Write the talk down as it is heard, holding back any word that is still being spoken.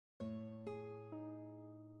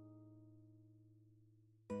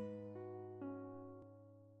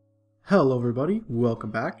Hello everybody,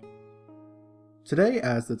 welcome back. Today,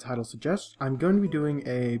 as the title suggests, I'm going to be doing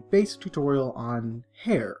a basic tutorial on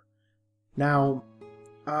hair. Now,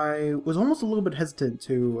 I was almost a little bit hesitant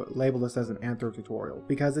to label this as an Anthro tutorial,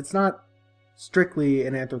 because it's not strictly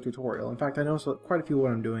an Anthro tutorial. In fact, I know quite a few of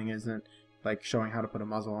what I'm doing isn't like showing how to put a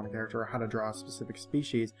muzzle on a character or how to draw a specific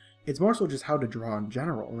species. It's more so just how to draw in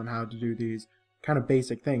general and how to do these kind of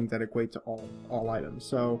basic things that equate to all items.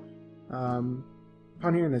 So,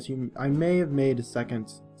 upon hearing this, I may have made a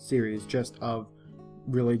second series just of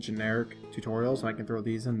really generic tutorials, and I can throw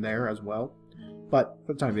these in there as well. But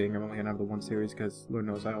for the time being, I'm only going to have the one series because Lord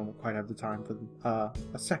knows I don't quite have the time for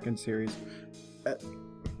a second series.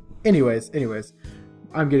 Anyways,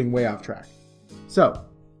 I'm getting way off track. So,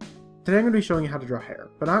 today I'm going to be showing you how to draw hair,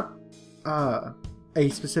 but not a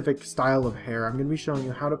specific style of hair. I'm going to be showing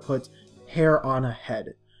you how to put hair on a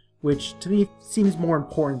head, which to me seems more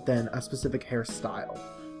important than a specific hairstyle.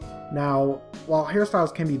 Now, while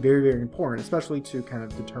hairstyles can be very, very important, especially to kind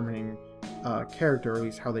of determining character, or at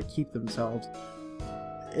least how they keep themselves,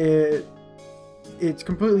 it's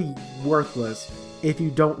completely worthless if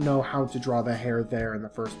you don't know how to draw the hair there in the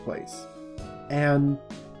first place. And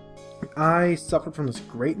I suffered from this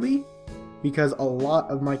greatly because a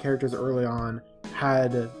lot of my characters early on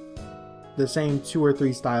had the same 2 or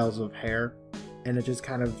 3 styles of hair, and it just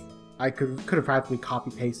kind of, I could have practically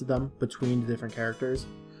copy-pasted them between the different characters.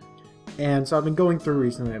 And so I've been going through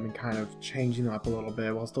recently, I've been kind of changing them up a little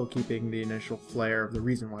bit while still keeping the initial flair of the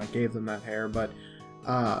reason why I gave them that hair, but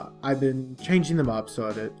I've been changing them up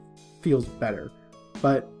so that it feels better.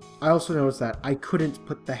 But I also noticed that I couldn't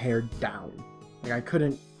put the hair down. Like, I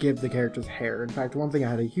couldn't give the characters hair. In fact, one thing I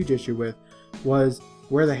had a huge issue with was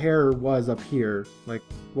where the hair was up here. Like,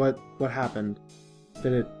 what happened?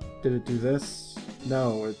 Did it do this?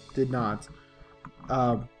 No, it did not.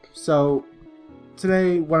 So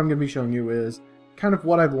today what I'm going to be showing you is kind of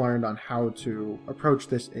what I've learned on how to approach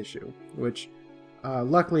this issue, which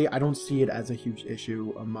luckily I don't see it as a huge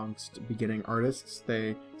issue amongst beginning artists.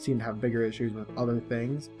 They seem to have bigger issues with other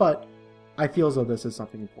things, but I feel as though this is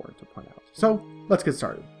something important to point out. So let's get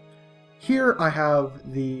started. Here I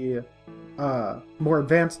have the more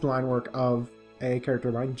advanced line work of a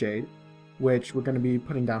character named Jade, which we're going to be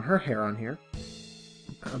putting down her hair on here.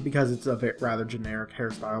 Because it's a rather generic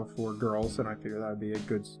hairstyle for girls, and I figure that would be a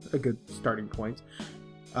good starting point.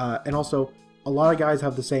 And also, a lot of guys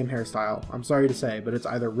have the same hairstyle. I'm sorry to say, but it's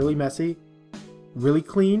either really messy, really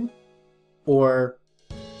clean, or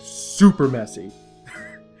super messy.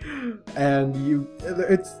 And you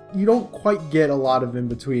don't quite get a lot of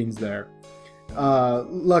in-betweens there.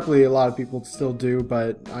 Luckily, a lot of people still do,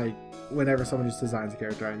 but whenever someone just designs a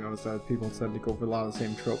character, I notice that people tend to go for a lot of the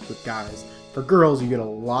same tropes with guys. For girls, you get a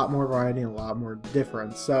lot more variety and a lot more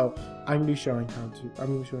difference. So I'm going to be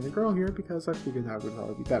showing a girl here because I figured that would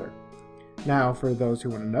probably be better. Now, for those who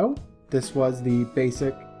want to know, this was the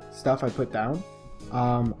basic stuff I put down.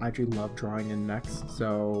 I actually love drawing in necks,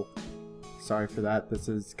 so sorry for that. This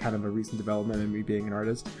is kind of a recent development in me being an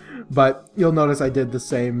artist. But you'll notice I did the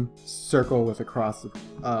same circle with a cross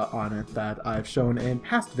on it that I've shown in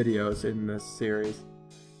past videos in this series.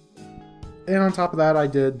 And on top of that, I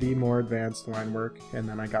did the more advanced line work, and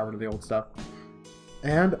then I got rid of the old stuff.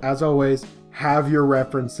 And, as always, have your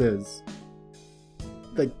references.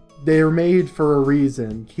 Like, they're made for a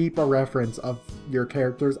reason. Keep a reference of your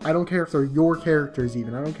characters. I don't care if they're your characters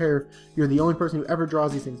even. I don't care if you're the only person who ever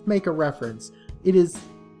draws these things. Make a reference. It is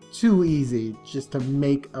too easy just to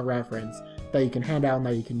make a reference that you can hand out and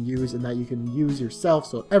that you can use and that you can use yourself,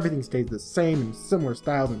 so everything stays the same in similar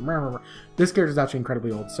styles and blah, blah, blah. This character is actually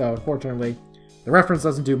incredibly old, so unfortunately the reference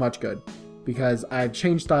doesn't do much good because I've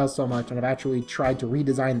changed styles so much and I've actually tried to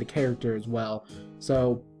redesign the character as well.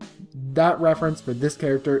 So that reference for this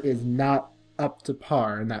character is not up to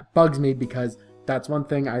par, and that bugs me because that's one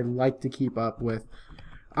thing I like to keep up with.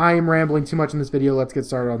 I am rambling too much in this video. Let's get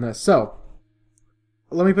started on this. So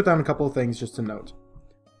let me put down a couple of things just to note.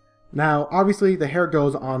 Now, obviously, the hair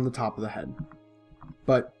goes on the top of the head.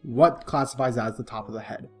 But what classifies as the top of the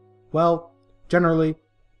head? Well, generally,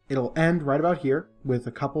 it'll end right about here with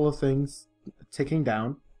a couple of things ticking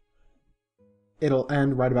down. It'll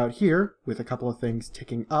end right about here with a couple of things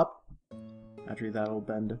ticking up. Actually, that'll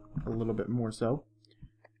bend a little bit more so.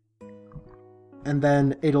 And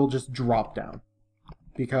then it'll just drop down,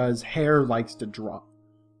 because hair likes to drop.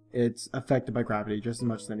 It's affected by gravity just as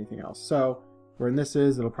much as anything else. So where this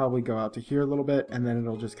is, it'll probably go out to here a little bit, and then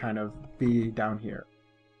it'll just kind of be down here.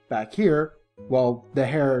 Back here, well, the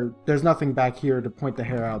hair, there's nothing back here to point the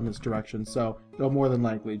hair out in this direction, so it'll more than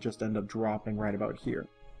likely just end up dropping right about here.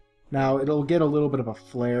 Now, it'll get a little bit of a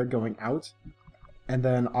flare going out, And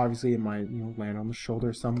then obviously it might, land on the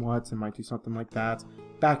shoulder somewhat. It might do something like that.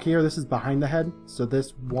 Back here, this is behind the head, so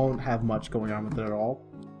this won't have much going on with it at all.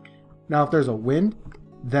 Now, if there's a wind,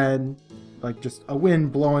 then like just a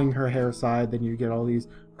wind blowing her hair aside, then you get all these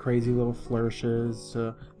crazy little flourishes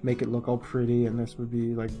to make it look all pretty, and this would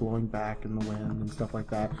be like blowing back in the wind and stuff like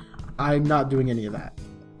that. I'm not doing any of that.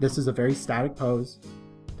 This is a very static pose.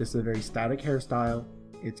 This is a very static hairstyle.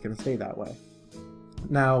 It's gonna stay that way.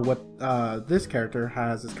 Now, what this character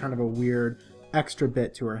has is kind of a weird extra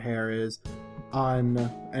bit to her hair is and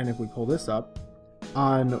if we pull this up,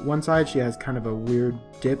 on one side she has kind of a weird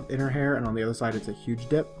dip in her hair, and on the other side it's a huge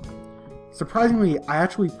dip. Surprisingly, I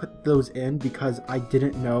actually put those in because I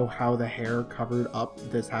didn't know how the hair covered up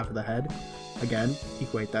this half of the head. Again,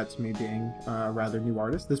 equate that to me being a rather new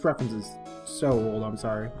artist. This reference is so old, I'm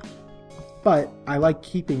sorry. But I like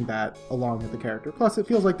keeping that along with the character. Plus, it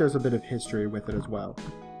feels like there's a bit of history with it as well.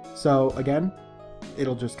 So, again,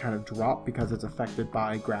 it'll just kind of drop because it's affected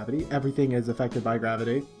by gravity. Everything is affected by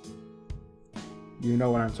gravity. You know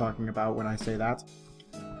what I'm talking about when I say that.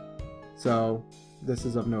 So, this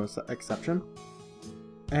is of no exception.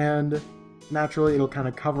 And naturally, it'll kind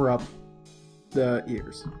of cover up the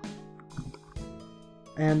ears.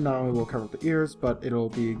 And not only will it cover up the ears, but it'll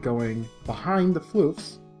be going behind the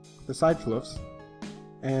floofs, the side floofs,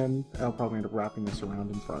 and I'll probably end up wrapping this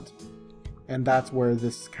around in front. And that's where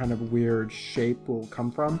this kind of weird shape will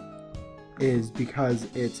come from, is because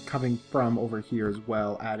it's coming from over here as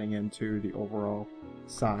well, adding into the overall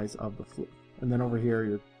size of the floof. And then over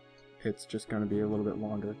here, it's just going to be a little bit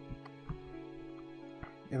longer.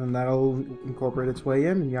 And then that'll incorporate its way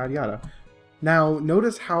in, and yada yada. Now,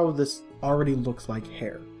 notice how this already looks like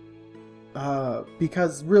hair.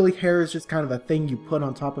 Because really hair is just kind of a thing you put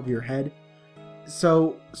on top of your head.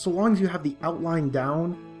 So long as you have the outline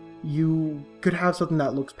down, you could have something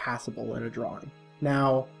that looks passable in a drawing.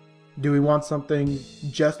 Now, do we want something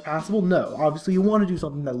just passable? No. Obviously, you want to do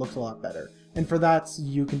something that looks a lot better. And for that,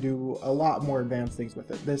 you can do a lot more advanced things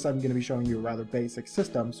with it. This, I'm going to be showing you a rather basic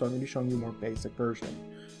system, so I'm going to be showing you a more basic version.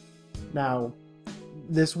 Now,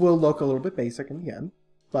 this will look a little bit basic in the end,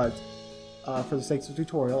 but for the sake of the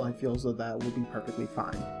tutorial, I feel as though that will be perfectly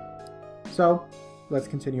fine. So, let's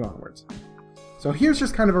continue onwards. So here's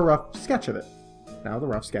just kind of a rough sketch of it. Now the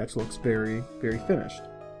rough sketch looks very, very finished.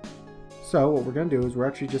 So what we're going to do is we're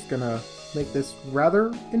actually just going to make this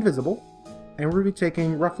rather invisible, and we're going to be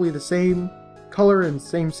taking roughly the same color and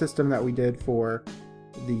same system that we did for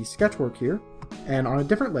the sketchwork here, and on a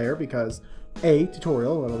different layer because A,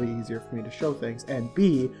 tutorial, it'll be easier for me to show things, and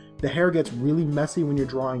B, the hair gets really messy when you're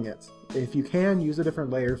drawing it. If you can, use a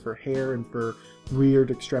different layer for hair and for weird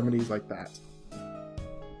extremities like that.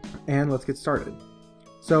 And let's get started.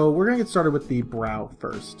 So we're going to get started with the brow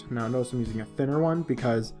first. Now notice I'm using a thinner one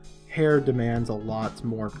because hair demands a lot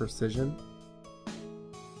more precision.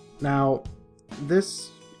 Now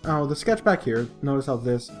this, the sketch back here, notice how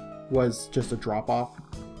this was just a drop off,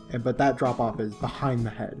 but that drop off is behind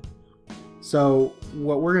the head. So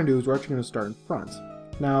what we're going to do is we're actually going to start in front.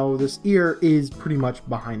 Now this ear is pretty much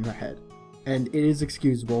behind the head, and it is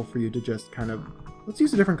excusable for you to just kind of, let's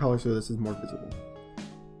use a different color so this is more visible.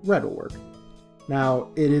 Red will work. Now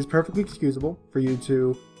it is perfectly excusable for you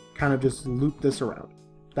to kind of just loop this around.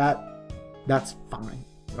 That's fine,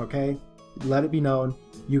 okay? Let it be known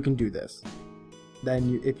you can do this.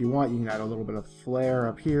 Then if you want, you can add a little bit of flare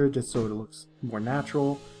up here just so it looks more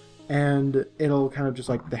natural, and it'll kind of just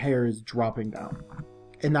like the hair is dropping down.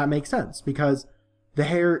 And that makes sense because the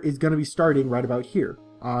hair is going to be starting right about here,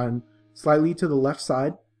 on slightly to the left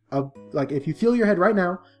side of, like if you feel your head right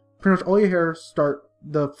now, pretty much all your hair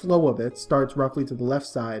the flow of it starts roughly to the left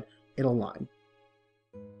side in a line.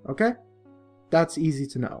 Okay? That's easy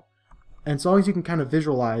to know. And so long as you can kind of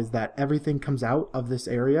visualize that everything comes out of this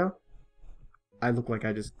area. I look like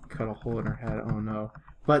I just cut a hole in her head, oh no.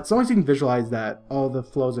 But so long as you can visualize that all the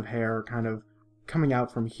flows of hair are kind of coming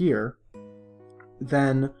out from here,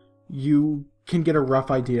 then you can get a rough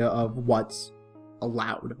idea of what's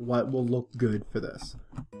allowed, what will look good for this.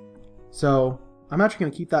 So I'm actually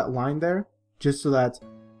going to keep that line there, just so that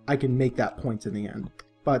I can make that point in the end.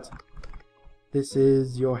 But this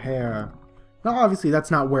is your hair. Now obviously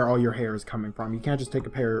that's not where all your hair is coming from. You can't just take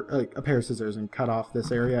a pair of scissors and cut off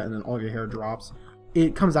this area and then all your hair drops.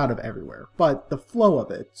 It comes out of everywhere, but the flow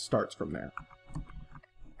of it starts from there.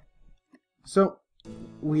 So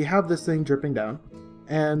we have this thing dripping down,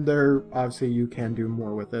 and there obviously you can do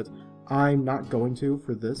more with it. I'm not going to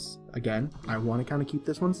for this. Again, I want to kind of keep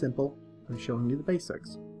this one simple. I'm showing you the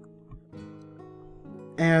basics.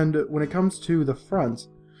 And when it comes to the front,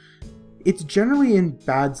 it's generally in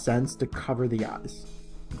bad sense to cover the eyes.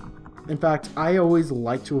 In fact, I always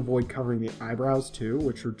like to avoid covering the eyebrows too,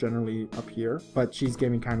 which are generally up here, but she's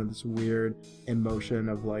giving kind of this weird emotion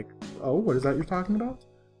of like, oh, what is that you're talking about?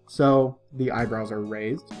 So the eyebrows are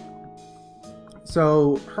raised.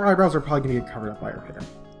 So her eyebrows are probably going to get covered up by her hair.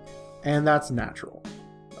 And that's natural.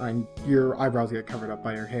 And your eyebrows get covered up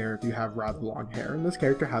by your hair if you have rather long hair. And this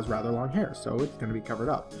character has rather long hair, so it's going to be covered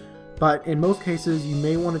up. But in most cases, you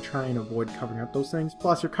may want to try and avoid covering up those things.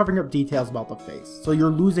 Plus, you're covering up details about the face. So you're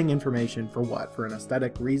losing information for what? For an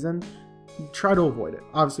aesthetic reason? Try to avoid it.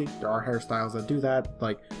 Obviously, there are hairstyles that do that,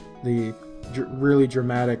 like the really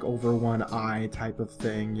dramatic over one eye type of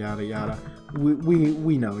thing, yada yada.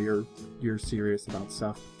 We know you're serious about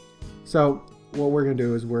stuff. So what we're going to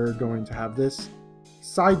do is we're going to have this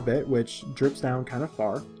side bit, which drips down kind of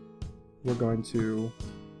far. We're going to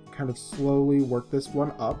kind of slowly work this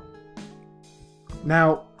one up.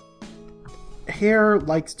 Now, hair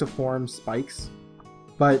likes to form spikes,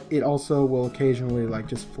 but it also will occasionally like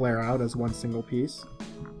just flare out as one single piece.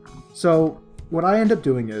 So what I end up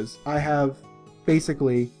doing is I have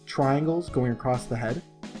basically triangles going across the head.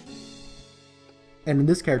 And in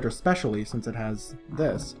this character especially, since it has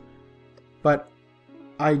this. But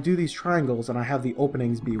I do these triangles and I have the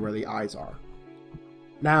openings be where the eyes are.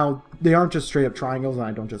 Now, they aren't just straight up triangles and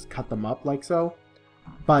I don't just cut them up like so.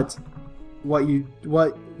 But what you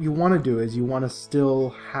want to do is you want to still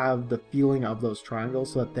have the feeling of those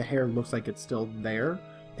triangles so that the hair looks like it's still there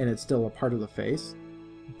and it's still a part of the face,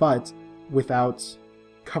 but without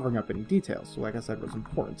covering up any details. So like I said, was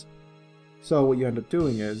important. So what you end up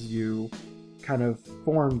doing is you kind of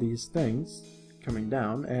form these things coming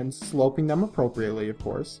down and sloping them appropriately, of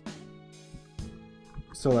course,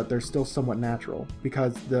 so that they're still somewhat natural,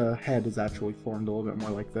 because the head is actually formed a little bit more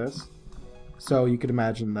like this. So you could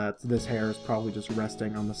imagine that this hair is probably just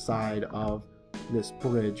resting on the side of this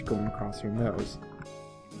bridge going across your nose.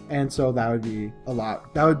 And so that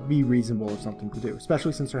would be reasonable or something to do,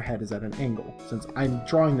 especially since her head is at an angle. Since I'm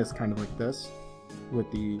drawing this kind of like this,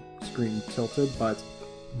 with the screen tilted, but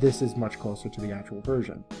this is much closer to the actual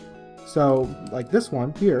version. So, like this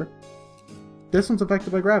one here, this one's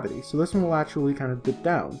affected by gravity, so this one will actually kind of dip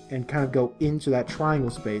down and kind of go into that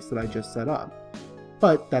triangle space that I just set up.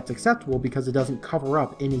 But that's acceptable because it doesn't cover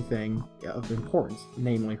up anything of importance,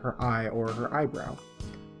 namely her eye or her eyebrow.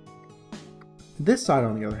 This side,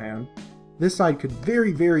 on the other hand, this side could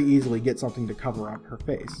very, very easily get something to cover up her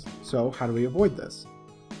face. So how do we avoid this?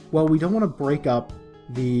 Well, we don't want to break up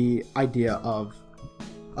the idea of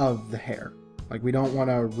the hair. Like, we don't want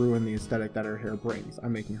to ruin the aesthetic that her hair brings.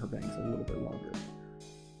 I'm making her bangs a little bit longer.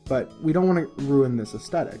 But we don't want to ruin this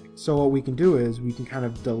aesthetic. So what we can do is we can kind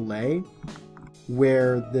of delay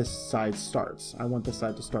where this side starts. I want this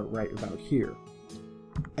side to start right about here.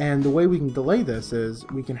 And the way we can delay this is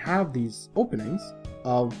we can have these openings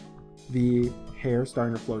of the hair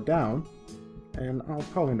starting to flow down. And I'll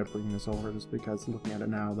probably end up bringing this over just because looking at it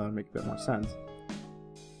now, that would make a bit more sense.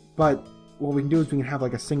 But what we can do is we can have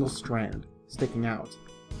like a single strand sticking out.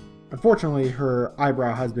 Unfortunately, her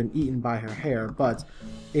eyebrow has been eaten by her hair, but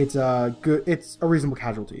it's a reasonable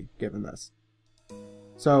casualty given this.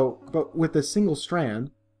 So, but with this single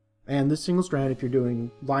strand, and this single strand, if you're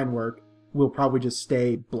doing line work, will probably just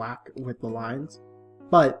stay black with the lines.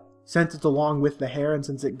 But since it's along with the hair, and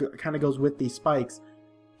since it kind of goes with these spikes,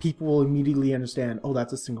 people will immediately understand, oh,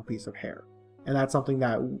 that's a single piece of hair. And that's something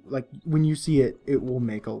that, like, when you see it, it will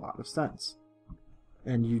make a lot of sense.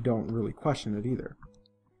 And you don't really question it either.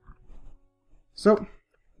 So,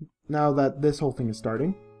 now that this whole thing is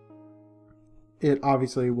starting, it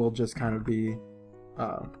obviously will just kind of be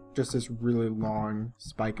just this really long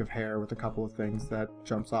spike of hair with a couple of things that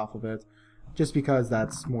jumps off of it, just because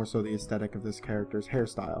that's more so the aesthetic of this character's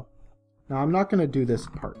hairstyle. Now, I'm not going to do this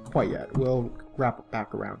part quite yet. We'll wrap it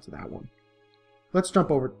back around to that one. Let's jump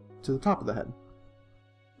over to the top of the head.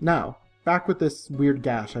 Now, back with this weird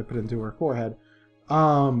gash I put into her forehead,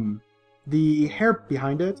 the hair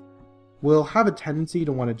behind it will have a tendency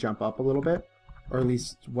to want to jump up a little bit, or at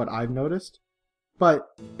least what I've noticed, but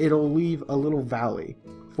it'll leave a little valley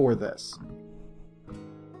for this.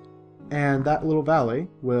 And that little valley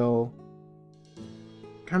will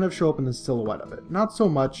kind of show up in the silhouette of it. Not so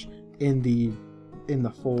much in the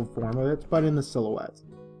full form of it, but in the silhouette.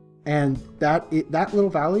 And that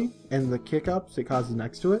little valley and the kick-ups it causes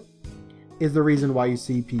next to it is the reason why you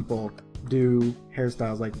see people do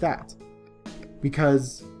hairstyles like that.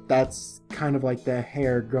 Because that's kind of like the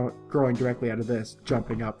hair growing directly out of this,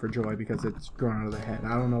 jumping up for joy because it's grown out of the head.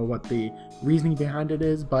 I don't know what the reasoning behind it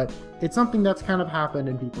is, but it's something that's kind of happened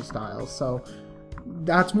in people's styles. So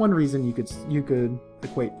that's one reason you could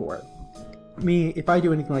equate for it. Me, if I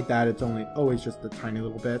do anything like that, it's always just a tiny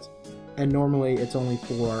little bit. And normally it's only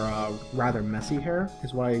for rather messy hair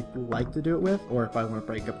is what I like to do it with, or if I want to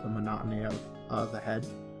break up the monotony of the head.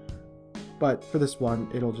 But for this one,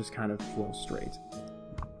 it'll just kind of flow straight.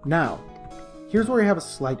 Now, here's where you have a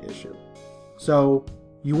slight issue. So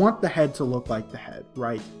you want the head to look like the head,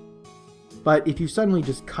 right? But if you suddenly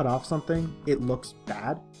just cut off something, it looks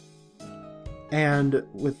bad. And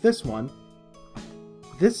with this one,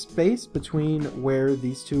 this space between where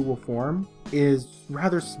these two will form is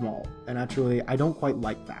rather small, and actually I don't quite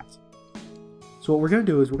like that. So what we're going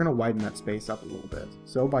to do is we're going to widen that space up a little bit.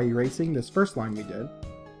 So by erasing this first line we did,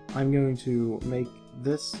 I'm going to make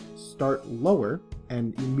this start lower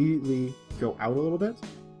and immediately go out a little bit,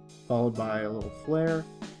 followed by a little flare,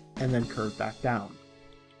 and then curve back down.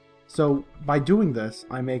 So by doing this,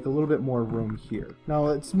 I make a little bit more room here. Now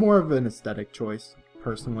it's more of an aesthetic choice,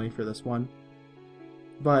 personally, for this one.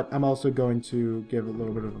 But I'm also going to give a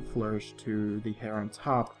little bit of a flourish to the hair on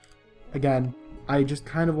top. Again, I just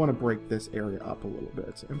kind of want to break this area up a little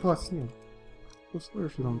bit. And plus, you know, those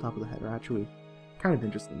flourishes on top of the head are actually kind of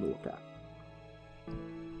interesting to look at.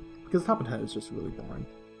 Because the top of the head is just really boring.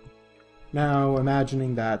 Now,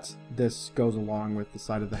 imagining that this goes along with the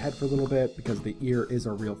side of the head for a little bit, because the ear is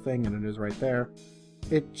a real thing and it is right there,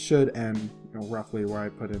 it should end, you know, roughly where I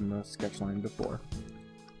put in the sketch line before.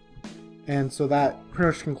 And so that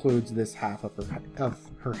pretty much concludes this half of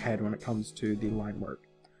her head when it comes to the line work.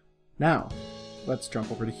 Now, let's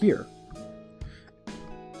jump over to here.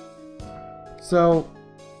 So,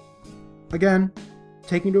 again,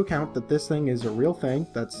 taking into account that this thing is a real thing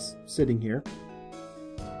that's sitting here,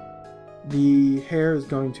 the hair is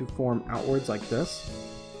going to form outwards like this,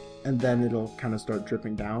 and then it'll kind of start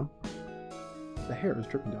dripping down. The hair is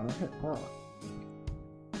dripping down her head. Oh.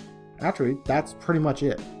 Actually, that's pretty much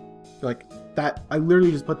it. Like, that, I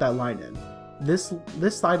literally just put that line in. This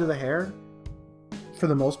side of the hair, for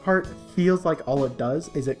the most part, feels like all it does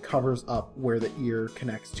is it covers up where the ear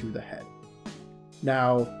connects to the head.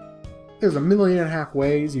 Now, there's 1.5 million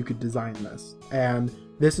ways you could design this, and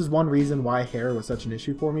this is one reason why hair was such an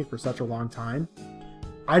issue for me for such a long time.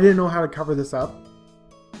 I didn't know how to cover this up,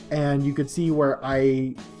 and you could see where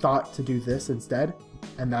I thought to do this instead,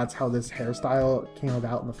 and that's how this hairstyle came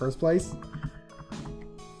about in the first place.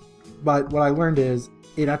 But what I learned is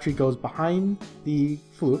it actually goes behind the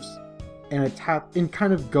floofs, and it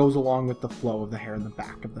kind of goes along with the flow of the hair in the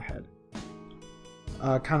back of the head.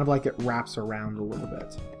 Kind of like it wraps around a little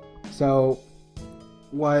bit. So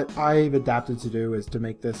what I've adapted to do is to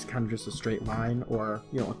make this kind of just a straight line, or,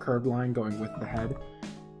 you know, a curved line going with the head,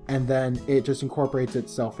 and then it just incorporates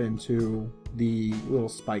itself into the little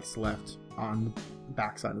spikes left on the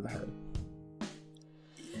back side of the head.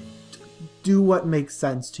 Do what makes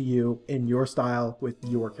sense to you in your style with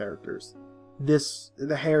your characters.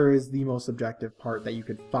 The hair is the most subjective part that you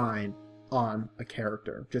could find on a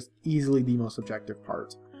character. Just easily the most subjective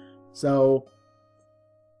part. So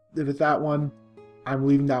with that one, I'm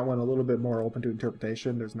leaving that one a little bit more open to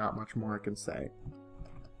interpretation. There's not much more I can say.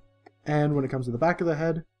 And when it comes to the back of the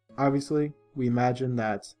head, obviously, we imagine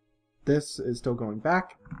that this is still going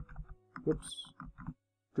back. Whoops.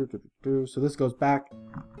 So this goes back,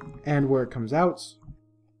 and where it comes out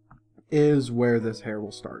is where this hair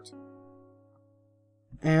will start.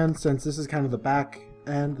 And since this is kind of the back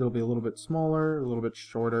end, it'll be a little bit smaller, a little bit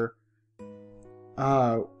shorter.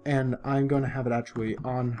 And I'm going to have it actually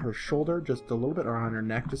on her shoulder just a little bit, or on her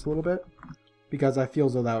neck just a little bit, because I feel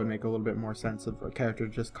as though that would make a little bit more sense of a character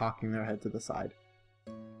just cocking their head to the side.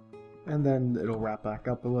 And then it'll wrap back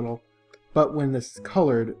up a little. But when this is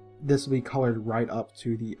colored, this will be colored right up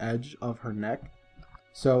to the edge of her neck.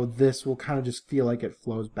 So this will kind of just feel like it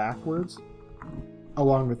flows backwards.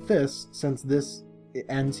 Along with this, since this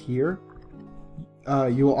ends here,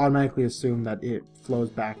 you will automatically assume that it flows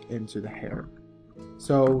back into the hair.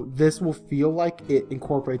 So this will feel like it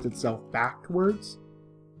incorporates itself backwards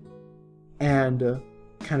and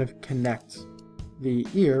kind of connect the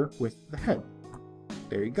ear with the head.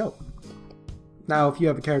 There you go. Now, if you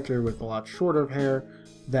have a character with a lot shorter hair,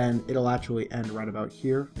 then it'll actually end right about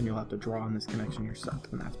here, and you'll have to draw on this connection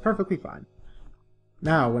yourself, and that's perfectly fine.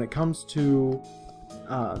 Now, when it comes to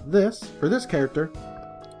this, for this character,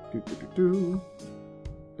 there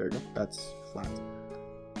you go, that's flat.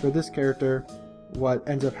 For this character, what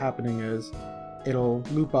ends up happening is it'll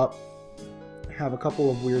loop up, have a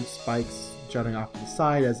couple of weird spikes jutting off to the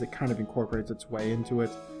side as it kind of incorporates its way into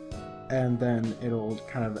it, and then it'll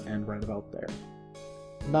kind of end right about there.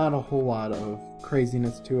 Not a whole lot of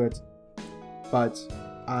craziness to it, but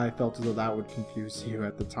I felt as though that would confuse you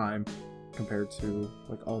at the time compared to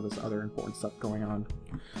like all this other important stuff going on.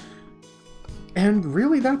 And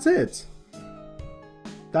really, that's it.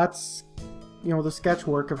 that's, you know, the sketch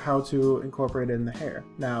work of how to incorporate it in the hair.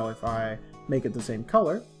 Now, if I make it the same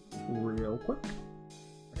color, real quick.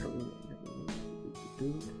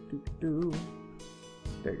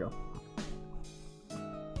 There you go.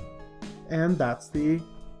 And that's the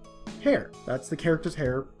hair. That's the character's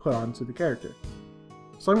hair put onto the character.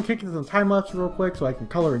 So I'm going to kick it to the time lapse real quick so I can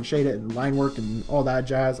color and shade it and line work and all that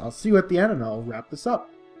jazz. I'll see you at the end and I'll wrap this up.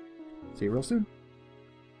 See you real soon.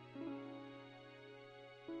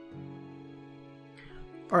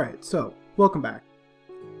 Alright, so, welcome back.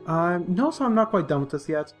 Notice I'm not quite done with this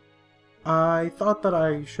yet. I thought that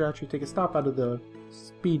I should actually take a stop out of the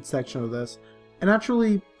speed section of this and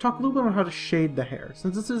actually talk a little bit about how to shade the hair.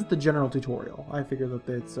 Since this is the general tutorial, I figure that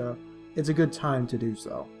it's a good time to do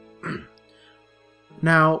so.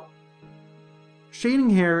 Now, shading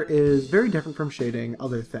hair is very different from shading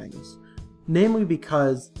other things. Namely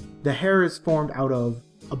because the hair is formed out of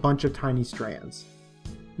a bunch of tiny strands.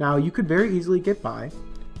 Now, you could very easily get by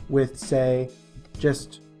with, say,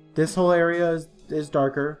 just this whole area is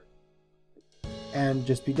darker and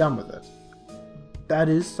just be done with it. That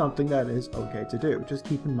is something that is okay to do. Just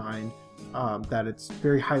keep in mind that it's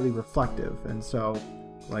very highly reflective, and so,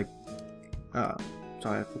 like,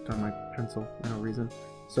 sorry, I flipped on my pencil for no reason.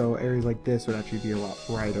 So areas like this would actually be a lot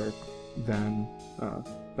brighter than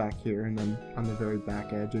back here, and then on the very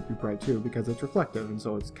back edge it'd be bright too because it's reflective, and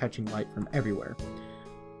so it's catching light from everywhere.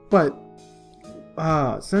 But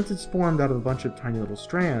since it's formed out of a bunch of tiny little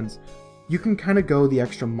strands, you can kind of go the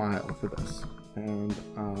extra mile for this. And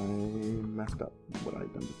I messed up what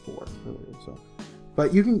I'd done before earlier, so.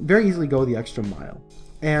 But you can very easily go the extra mile.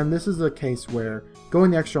 And this is a case where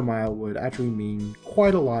going the extra mile would actually mean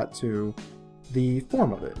quite a lot to the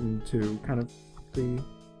form of it, and to kind of the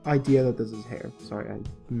idea that this is hair. Sorry, I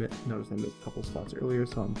noticed I missed a couple spots earlier,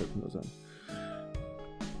 so I'm putting those in.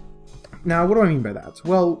 Now, what do I mean by that?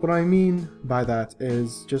 Well, what I mean by that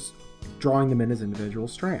is just drawing them in as individual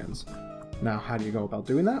strands. Now, how do you go about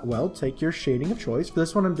doing that? Well, take your shading of choice. For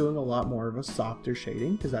this one, I'm doing a lot more of a softer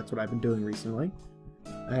shading, because that's what I've been doing recently.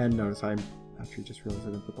 And notice I actually just realized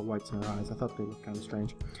I didn't put the whites in her eyes. I thought they looked kind of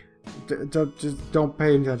strange. Just don't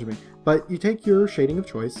pay attention to me. But you take your shading of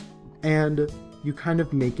choice, and you kind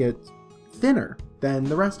of make it thinner than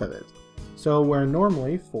the rest of it. So where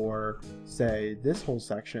normally for, say, this whole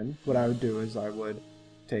section, what I would do is I would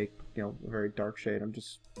take, you know, a very dark shade. I'm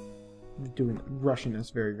just rushing this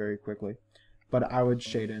very, very quickly. But I would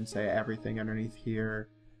shade in, say, everything underneath here,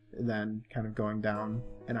 then kind of going down,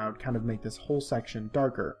 and I would kind of make this whole section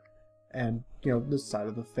darker. And, you know, this side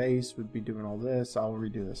of the face would be doing all this. I'll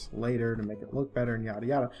redo this later to make it look better and yada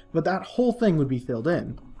yada. But that whole thing would be filled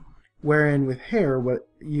in. Wherein with hair, what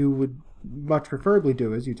you would much preferably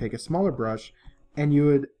do is you take a smaller brush and you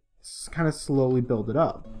would kind of slowly build it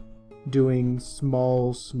up, doing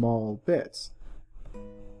small bits.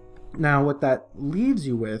 Now, what that leaves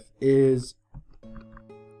you with is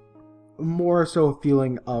more so a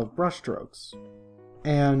feeling of brushstrokes.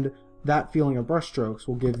 And that feeling of brushstrokes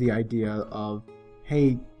will give the idea of,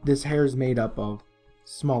 hey, this hair is made up of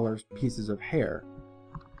smaller pieces of hair.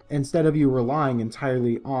 Instead of you relying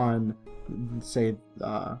entirely on, say,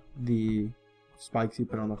 the spikes you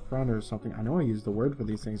put on the front or something. I know I used the word for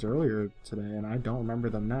these things earlier today, and I don't remember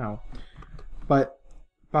them now. But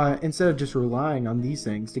instead of just relying on these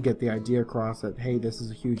things to get the idea across that, hey, this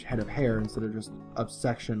is a huge head of hair instead of just a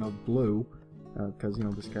section of blue, because, you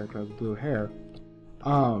know, this character has blue hair,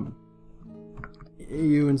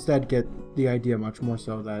 you instead get the idea much more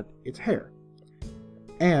so that it's hair.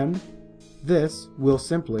 And this will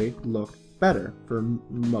simply look better for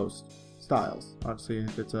most styles. Obviously,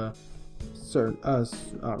 if it's a certain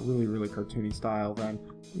really cartoony style, then,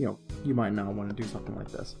 you know, you might not want to do something like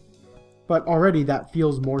this. But already that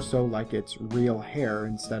feels more so like it's real hair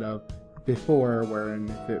instead of before, wherein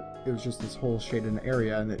it was just this whole shaded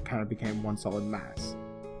area and it kind of became one solid mass.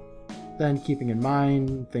 Then keeping in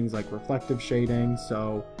mind things like reflective shading,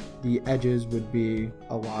 so the edges would be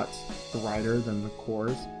a lot brighter than the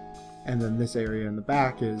cores, and then this area in the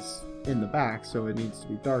back is in the back, so it needs to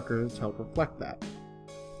be darker to help reflect that.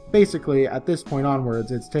 Basically, at this point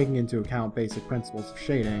onwards, it's taking into account basic principles of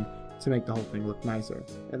shading to make the whole thing look nicer.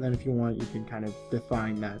 And then if you want, you can kind of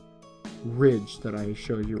define that ridge that I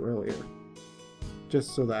showed you earlier,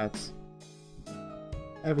 just so that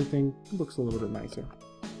everything looks a little bit nicer.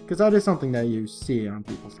 Because that is something that you see on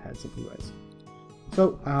people's heads anyways.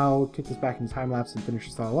 So I'll kick this back into time-lapse and finish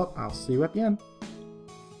this all up. I'll see you at the end.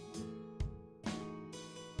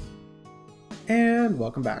 And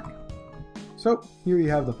welcome back. So here you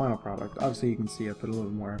have the final product. Obviously you can see I put a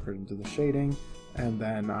little more effort into the shading, and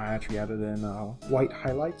then I actually added in white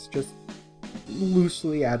highlights just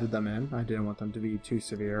loosely added them in. I didn't want them to be too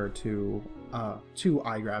severe or too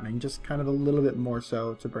eye-grabbing, just kind of a little bit more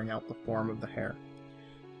so to bring out the form of the hair.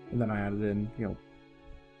 And then I added in, you know,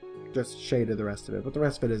 just shaded the rest of it, but the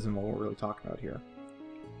rest of it isn't what we're really talking about here.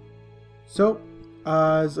 So,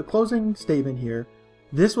 as a closing statement here,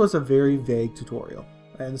 this was a very vague tutorial.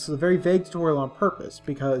 And this is a very vague tutorial on purpose,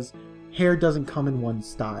 because hair doesn't come in one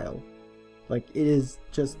style. Like, it is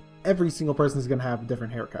just, every single person is going to have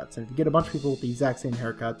different haircuts. And if you get a bunch of people with the exact same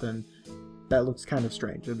haircut, then that looks kind of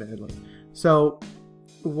strange, admittedly. So,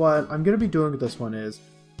 what I'm going to be doing with this one is,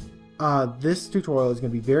 this tutorial is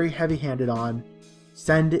going to be very heavy-handed on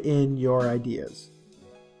send in your ideas.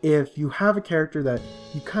 If you have a character that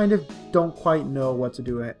you kind of don't quite know what to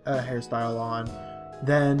do a hairstyle on,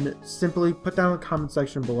 then simply put down in the comment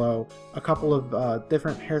section below a couple of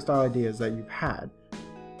different hairstyle ideas that you've had.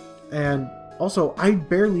 And also, I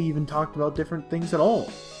barely even talked about different things at all.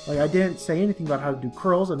 Like, I didn't say anything about how to do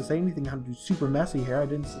curls, I didn't say anything how to do super messy hair, I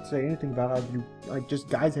didn't say anything about how to do, like, just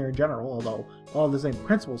guys' hair in general, although all the same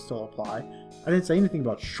principles still apply. I didn't say anything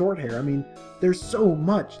about short hair. I mean, there's so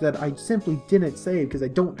much that I simply didn't say because I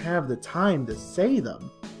don't have the time to say them.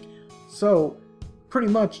 So, pretty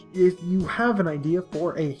much, if you have an idea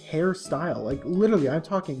for a hairstyle, like, literally, I'm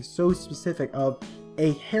talking so specific of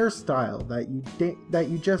a hairstyle that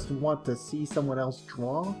you just want to see someone else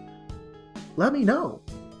draw, let me know.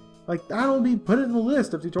 Like, that'll be put in the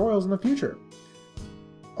list of tutorials in the future.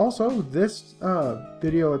 Also, this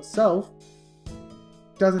video itself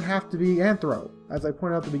doesn't have to be Anthro. As I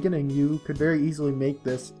pointed out at the beginning, you could very easily make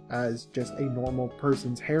this as just a normal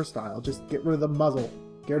person's hairstyle. Just get rid of the muzzle,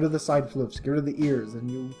 get rid of the side flips, get rid of the ears, and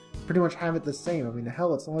you pretty much have it the same. I mean,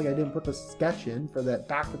 hell, it's not like I didn't put the sketch in for the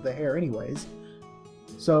back of the hair anyways.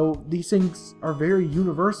 So these things are very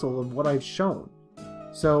universal of what I've shown.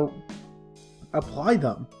 So apply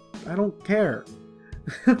them. I don't care.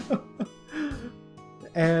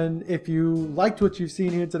 And if you liked what you've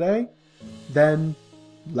seen here today, then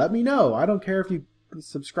let me know. I don't care if you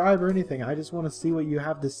subscribe or anything. I just want to see what you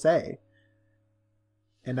have to say.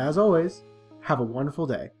 And as always, have a wonderful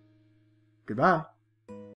day. Goodbye.